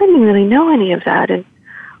didn't really know any of that," and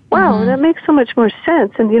wow, that makes so much more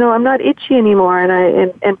sense. And I'm not itchy anymore,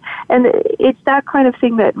 and it's that kind of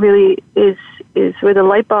thing that really is where the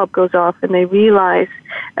light bulb goes off, and they realize.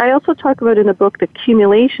 I also talk about in the book the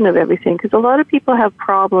accumulation of everything, because a lot of people have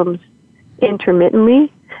problems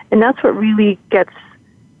intermittently, and that's what really gets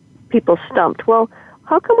people stumped. Well,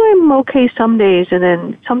 how come I'm okay some days, and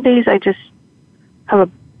then some days I just have a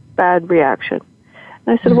bad reaction?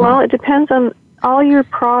 And I said, well, it depends on all your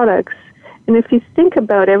products. And if you think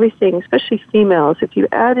about everything, especially females, if you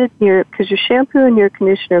added because your shampoo and your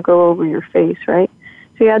conditioner go over your face, right?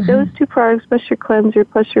 So you add those two products, plus your cleanser,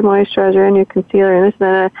 plus your moisturizer, and your concealer, and this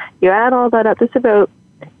and that. You add all that up. That's about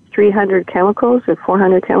 300 chemicals or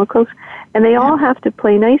 400 chemicals. And they all have to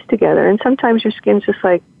play nice together. And sometimes your skin's just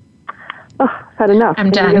like, oh, I've had enough. I'm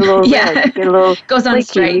done. You get a little red, you get a little goes on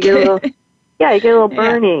strike. You get a little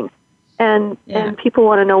burning. And people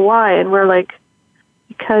want to know why. And we're like,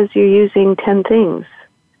 because you're using 10 things.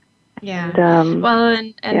 Yeah.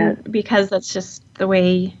 And because that's just the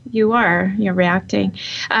way you're reacting.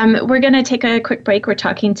 We're going to take a quick break. We're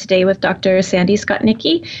talking today with Dr. Sandy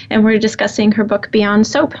Skotnicki, and we're discussing her book, Beyond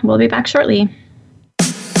Soap. We'll be back shortly.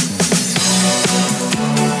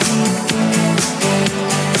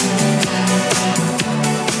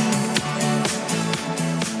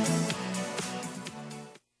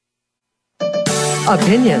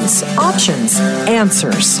 Opinions, options,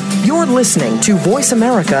 answers. You're listening to Voice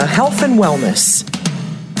America Health and Wellness.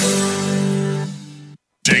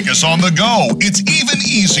 Take us on the go. It's even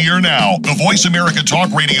easier now. The Voice America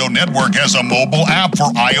Talk Radio Network has a mobile app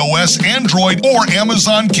for iOS, Android, or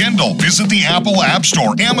Amazon Kindle. Visit the Apple App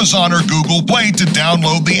Store, Amazon, or Google Play to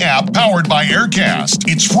download the app powered by Aircast.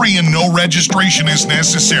 It's free and no registration is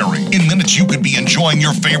necessary. In minutes, you could be enjoying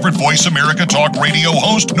your favorite Voice America Talk Radio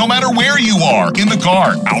host no matter where you are, in the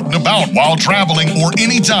car, out and about, while traveling, or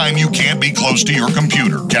anytime you can't be close to your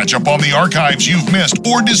computer. Catch up on the archives you've missed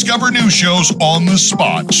or discover new shows on the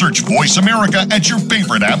spot. Search Voice America at your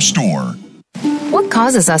favorite app store. What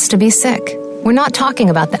causes us to be sick? We're not talking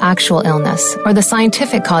about the actual illness or the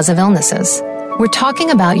scientific cause of illnesses. We're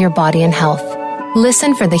talking about your body and health.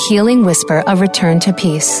 Listen for the healing whisper of return to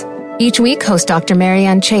peace. Each week, host Dr.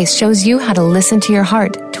 Marianne Chase shows you how to listen to your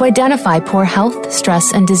heart to identify poor health,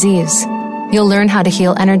 stress, and disease. You'll learn how to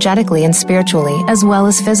heal energetically and spiritually as well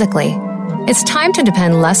as physically. It's time to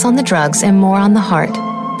depend less on the drugs and more on the heart.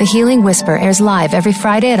 The Healing Whisper airs live every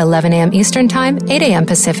Friday at 11 a.m. Eastern Time, 8 a.m.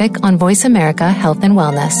 Pacific on Voice America Health and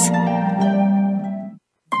Wellness.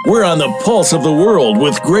 We're on the pulse of the world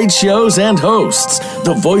with great shows and hosts.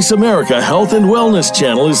 The Voice America Health and Wellness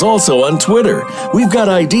channel is also on Twitter. We've got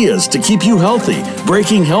ideas to keep you healthy,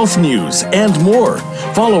 breaking health news, and more.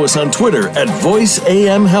 Follow us on Twitter at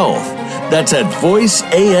VoiceAMHealth. That's at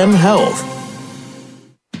VoiceAMHealth.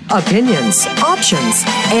 Opinions, options,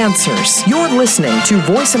 answers. You're listening to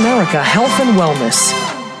Voice America Health and Wellness.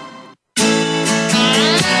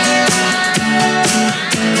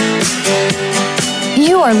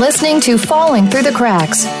 You are listening to Falling Through the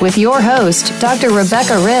Cracks with your host, Dr.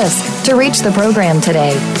 Rebecca Risk. To reach the program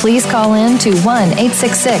today, please call in to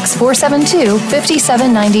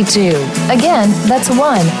 1-866-472-5792. Again, that's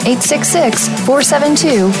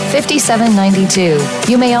 1-866-472-5792.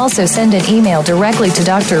 You may also send an email directly to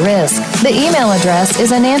Dr. Risk. The email address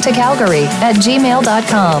is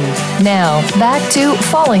anantacalgary@gmail.com. Now, back to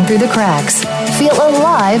Falling Through the Cracks. Feel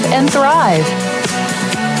alive and thrive.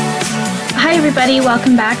 Hi, everybody.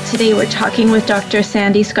 Welcome back. Today we're talking with Dr.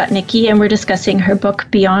 Sandy Skotnicki, and we're discussing her book,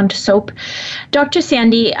 Beyond Soap. Dr.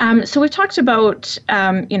 Sandy, so we've talked about,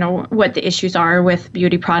 what the issues are with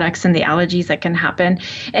beauty products and the allergies that can happen.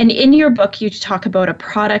 And in your book, you talk about a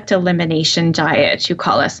product elimination diet, you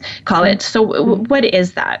call it. So what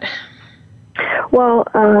is that? Well,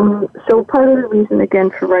 so part of the reason, again,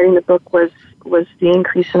 for writing the book was the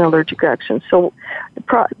increase in allergic reactions. So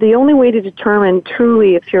the only way to determine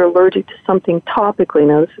truly if you're allergic to something topically,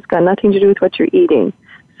 now this has got nothing to do with what you're eating.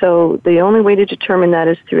 So the only way to determine that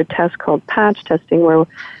is through a test called patch testing, where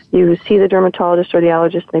you see the dermatologist or the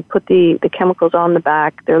allergist and they put the chemicals on the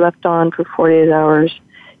back. They're left on for 48 hours,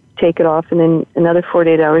 take it off, and then another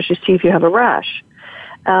 48 hours you see if you have a rash.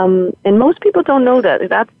 And most people don't know that.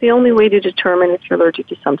 That's the only way to determine if you're allergic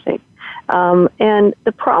to something. And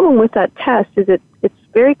the problem with that test is it's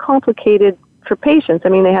very complicated for patients. I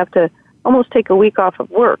mean, they have to almost take a week off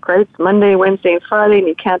of work, right? It's Monday, Wednesday, and Friday, and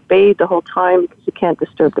you can't bathe the whole time because you can't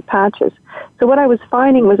disturb the patches. So what I was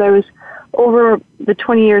finding was over the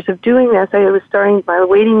 20 years of doing this, my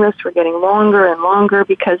waiting lists were getting longer and longer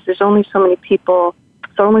because there's only so many people,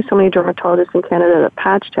 only so many dermatologists in Canada that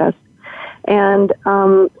patch test. And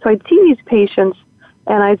so I'd see these patients,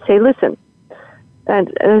 and I'd say, listen, and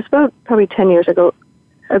it was about probably 10 years ago,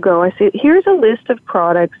 I said, here's a list of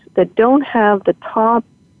products that don't have the top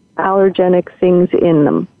allergenic things in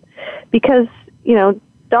them. Because,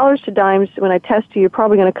 dollars to dimes, when I test you, you're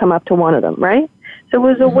probably going to come up to one of them, right? So it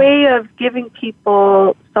was a way of giving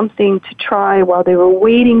people something to try while they were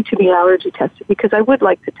waiting to be allergy tested, because I would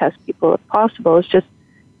like to test people if possible. It's just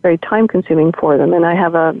very time-consuming for them, and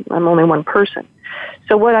I'm only one person.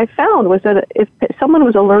 So what I found was that if someone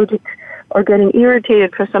was allergic or getting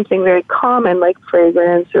irritated for something very common like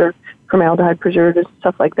fragrance or formaldehyde preservatives,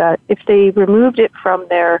 stuff like that, if they removed it from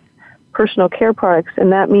their personal care products,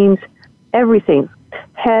 and that means everything,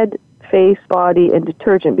 head, face, body, and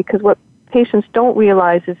detergent, because what patients don't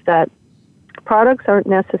realize is that products aren't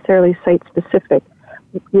necessarily site-specific.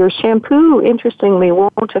 Your shampoo, interestingly,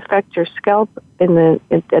 won't affect your scalp at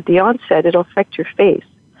the onset. It'll affect your face.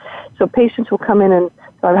 So patients will come in, and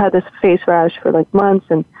so I've had this face rash for like months,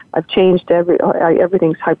 and I've changed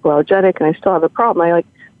everything's hypoallergenic, and I still have a problem. Well,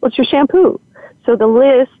 it's your shampoo. So the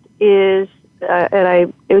list is,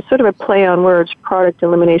 it was sort of a play on words, product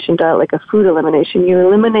elimination diet, like a food elimination. You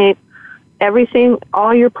eliminate everything,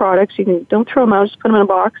 all your products. Don't throw them out, just put them in a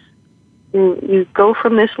box. You go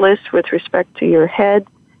from this list with respect to your head,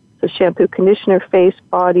 so shampoo, conditioner, face,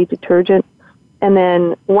 body, detergent, and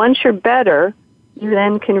then once you're better, you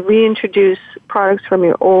then can reintroduce products from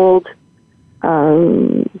your old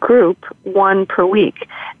group, one per week.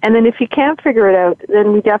 And then if you can't figure it out,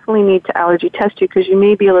 then we definitely need to allergy test you because you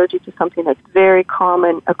may be allergic to something that's very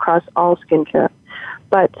common across all skincare.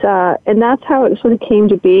 But, and that's how it sort of came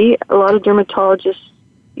to be. A lot of dermatologists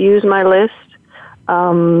use my list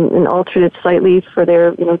and altered it slightly for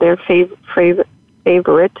their, their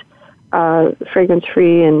favorite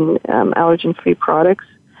fragrance-free and allergen-free products.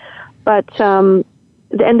 But, and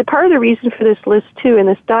the part of the reason for this list, too, and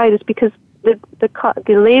this diet is because the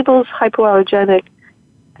labels hypoallergenic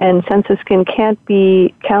and sensitive skin can't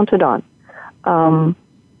be counted on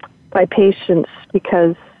by patients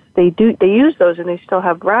because they use those and they still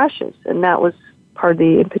have rashes, and that was part of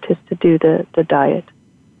the impetus to do the diet.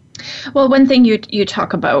 Well, one thing you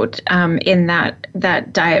talk about in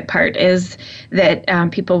that diet part is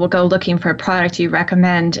that people will go looking for a product you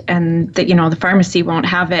recommend, and that the pharmacy won't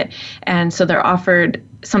have it, and so they're offered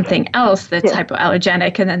something else that's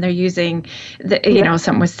hypoallergenic, and then they're using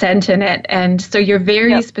something with scent in it, and so you're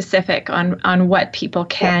very specific on what people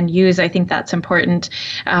can use. I think that's important,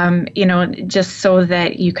 just so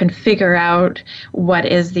that you can figure out what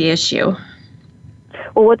is the issue.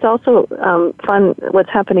 Well, what's also fun, what's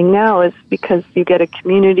happening now is because you get a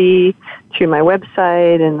community through my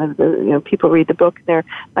website, and people read the book. I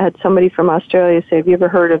had somebody from Australia say, "Have you ever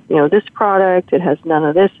heard of this product? It has none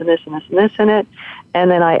of this and this and this and this in it,"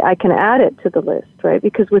 and then I can add it to the list, right?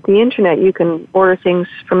 Because with the internet, you can order things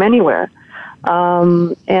from anywhere.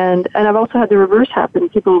 And I've also had the reverse happen.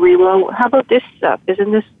 People read, "Well, how about this stuff?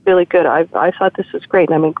 Isn't this really good? I thought this was great."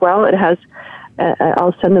 And I'm like, "Well, it has."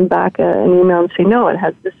 I'll send them back an email and say, no, it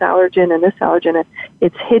has this allergen and this allergen.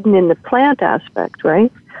 It's hidden in the plant aspect,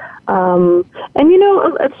 right? And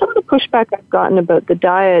some of the pushback I've gotten about the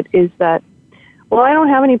diet is that, well, I don't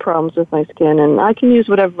have any problems with my skin, and I can use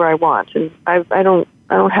whatever I want, and I don't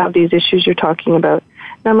have these issues you're talking about.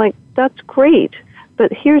 And I'm like, that's great,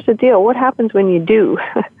 but here's the deal: what happens when you do?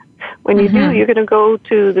 When you do, you're going to go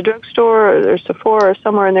to the drugstore or Sephora or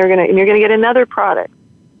somewhere, and you're going to get another product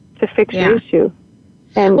to fix the issue.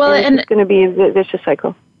 And it's going to be a vicious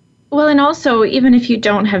cycle. Well, and also, even if you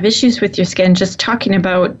don't have issues with your skin, just talking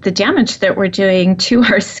about the damage that we're doing to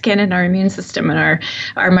our skin and our immune system and our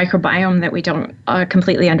microbiome that we don't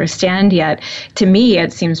completely understand yet, to me,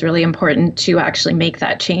 it seems really important to actually make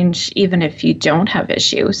that change, even if you don't have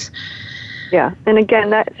issues. Yeah, and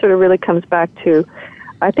again, that sort of really comes back to,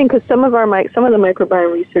 I think, because some of the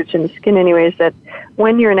microbiome research in the skin anyway is that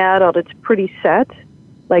when you're an adult, it's pretty set.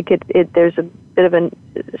 Like there's a bit of a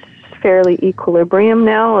fairly equilibrium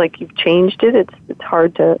now. Like you've changed it. It's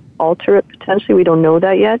hard to alter it potentially. We don't know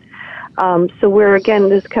that yet. So where again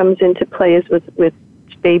this comes into play is with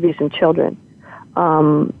babies and children.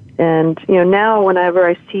 And now whenever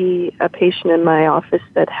I see a patient in my office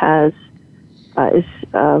that has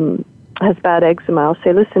bad eczema, I'll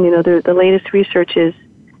say, listen, the latest research is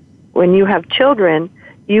when you have children,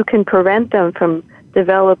 you can prevent them from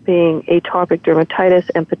developing atopic dermatitis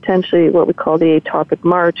and potentially what we call the atopic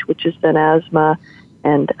march, which is then asthma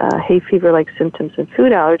and hay fever-like symptoms and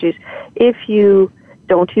food allergies, if you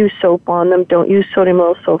don't use soap on them, don't use sodium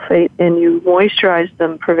lauryl sulfate, and you moisturize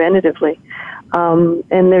them preventatively.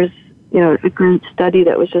 And there's, a great study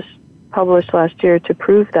that was just published last year to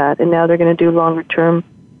prove that, and now they're going to do longer-term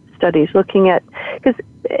studies looking at, because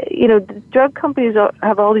the drug companies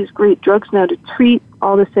have all these great drugs now to treat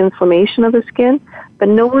all this inflammation of the skin, but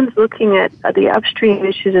no one's looking at the upstream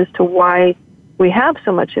issues as to why we have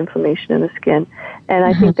so much inflammation in the skin. And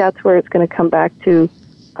I think that's where it's going to come back to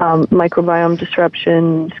microbiome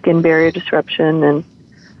disruption, skin barrier disruption,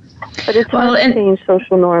 but it's hard to change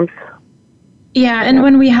social norms. Yeah, and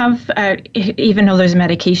when we have, even though there's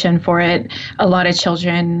medication for it, a lot of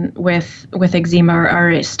children with eczema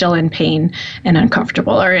are still in pain and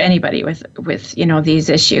uncomfortable, or anybody with these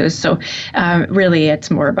issues. So really, it's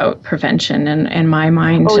more about prevention, in my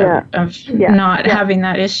mind, of not having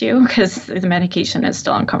that issue, because the medication is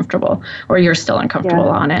still uncomfortable, or you're still uncomfortable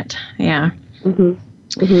on it. Yeah. Mm-hmm.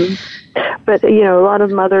 Mm-hmm. But a lot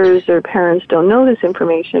of mothers or parents don't know this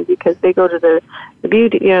information because they go to the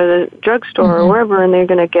beauty, the drugstore or wherever, and they're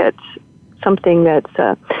going to get something that's.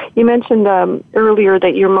 You mentioned earlier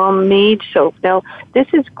that your mom made soap. Now, this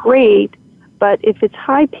is great, but if it's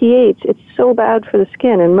high pH, it's so bad for the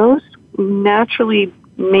skin. And most naturally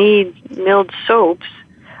made milled soaps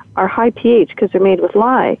are high pH because they're made with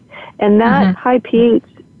lye, and that high pH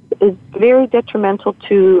is very detrimental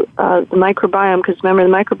to the microbiome, because remember, the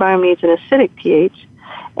microbiome needs an acidic pH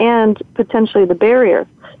and potentially the barrier.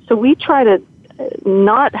 So we try to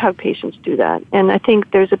not have patients do that. And I think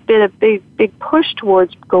there's a big push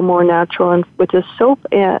towards go more natural. And with the soap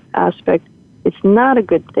aspect, it's not a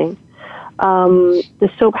good thing. The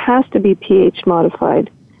soap has to be pH modified,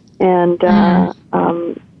 and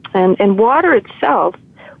water itself.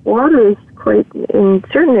 Water is quite, in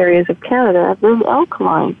certain areas of Canada, very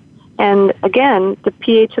alkaline. And again, the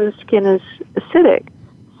pH of the skin is acidic.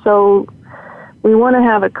 So we want to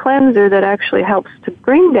have a cleanser that actually helps to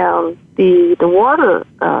bring down the water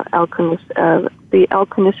the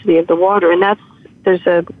alkalicity of the water. And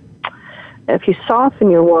if you soften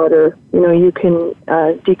your water, you can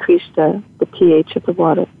decrease the pH of the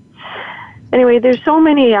water. Anyway, there's so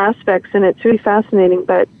many aspects, and it's really fascinating,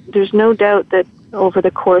 but there's no doubt that over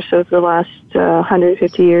the course of the last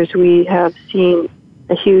 150 years, we have seen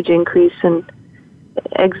a huge increase in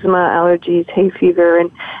eczema, allergies, hay fever,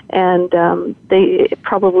 and they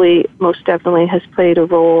probably most definitely has played a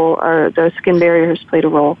role, or the skin barrier has played a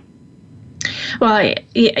role. Well,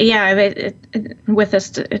 yeah, with this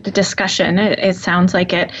discussion, it sounds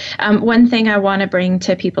like it. One thing I want to bring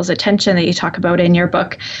to people's attention that you talk about in your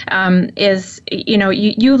book is,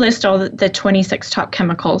 you list all the 26 top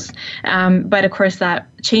chemicals, but of course that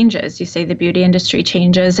changes. You say the beauty industry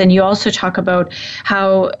changes, and you also talk about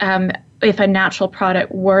how if a natural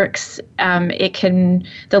product works,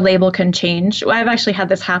 the label can change. I've actually had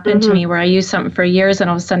this happen to me where I used something for years and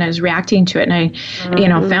all of a sudden I was reacting to it, and I,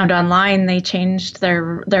 found online they changed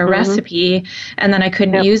their recipe, and then I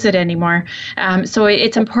couldn't use it anymore. So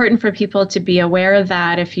it's important for people to be aware of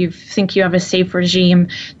that if you think you have a safe regime,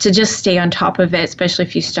 to just stay on top of it, especially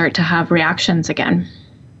if you start to have reactions again.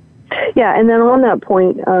 Yeah, and then on that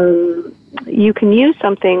point, you can use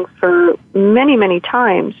something for many, many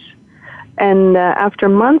times, and after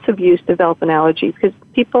months of use, develop an allergy, because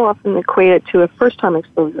people often equate it to a first-time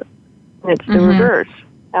exposure. And it's the reverse.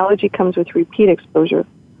 Allergy comes with repeat exposure.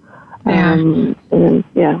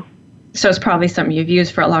 So it's probably something you've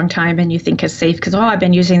used for a long time and you think is safe because, I've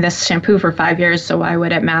been using this shampoo for 5 years, so why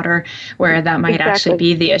would it matter? Where that might actually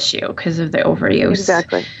be the issue because of the overuse.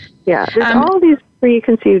 Exactly. Yeah. There's all these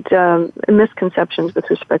preconceived misconceptions with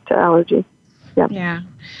respect to allergy.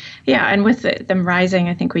 Yeah, and with them rising,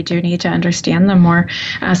 I think we do need to understand them more.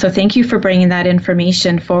 So thank you for bringing that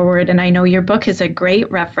information forward. And I know your book is a great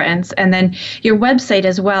reference. And then your website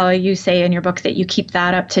as well, you say in your book that you keep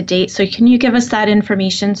that up to date. So can you give us that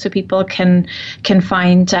information so people can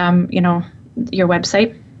find, your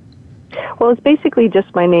website? Well, it's basically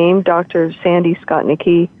just my name,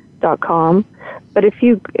 drsandyskotnicki.com. But if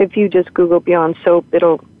you just Google Beyond Soap,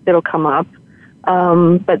 it'll come up.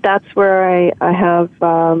 But that's where I have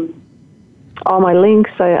all my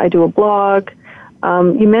links. I do a blog.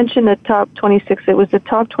 You mentioned the top 26. It was the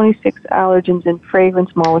top 26 allergens and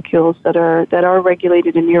fragrance molecules that are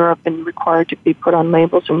regulated in Europe and required to be put on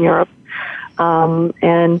labels in Europe. I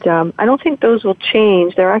don't think those will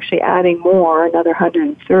change. They're actually adding more, another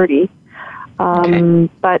 130.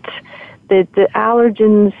 But the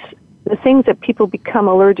allergens, the things that people become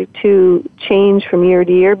allergic to, change from year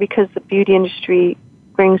to year because the beauty industry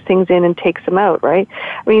brings things in and takes them out, right?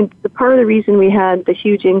 I mean, the part of the reason we had the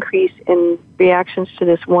huge increase in reactions to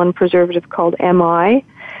this one preservative called MI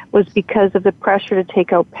was because of the pressure to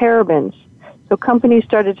take out parabens. So companies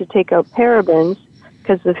started to take out parabens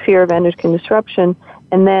because of the fear of endocrine disruption,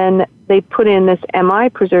 and then they put in this MI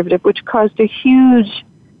preservative, which caused a huge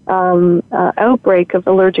outbreak of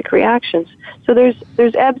allergic reactions. So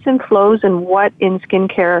there's ebbs and flows in what in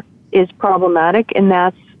skincare is problematic, and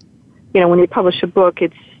that's, when you publish a book,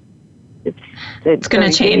 it's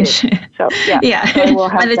going to change. So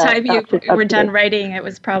By the time you were done writing, it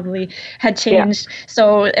was probably had changed. Yeah.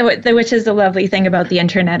 So, which is the lovely thing about the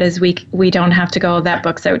internet is we don't have to go, that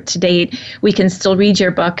book's out to date. We can still read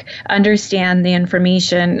your book, understand the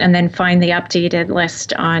information, and then find the updated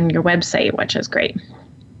list on your website, which is great.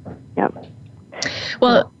 Yeah.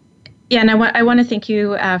 Well. Yeah, and I want to thank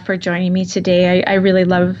you for joining me today. I really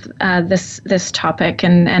love this topic,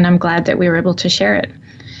 and I'm glad that we were able to share it.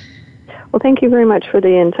 Well, thank you very much for the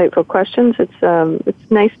insightful questions.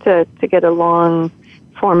 It's nice to get a long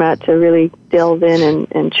format to really delve in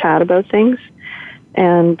and chat about things.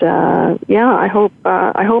 And I hope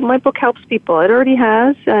my book helps people. It already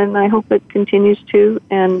has, and I hope it continues to.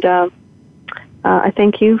 And I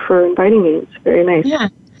thank you for inviting me. It's very nice. Yeah.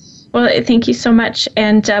 Well, thank you so much.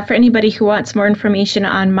 And for anybody who wants more information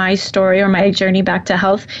on my story or my journey back to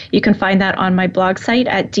health, you can find that on my blog site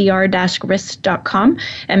at dr-risk.com.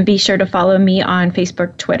 And be sure to follow me on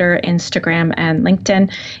Facebook, Twitter, Instagram, and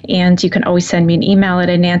LinkedIn. And you can always send me an email at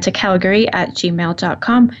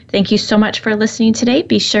anantacalgary@gmail.com. Thank you so much for listening today.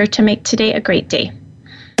 Be sure to make today a great day.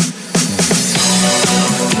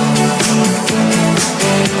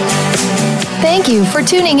 Thank you for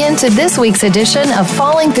tuning in to this week's edition of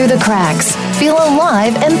Falling Through the Cracks. Feel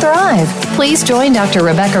alive and thrive. Please join Dr.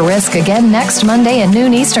 Rebecca Risk again next Monday at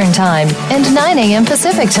noon Eastern Time and 9 a.m.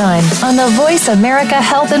 Pacific Time on the Voice America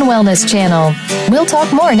Health and Wellness channel. We'll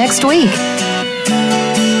talk more next week.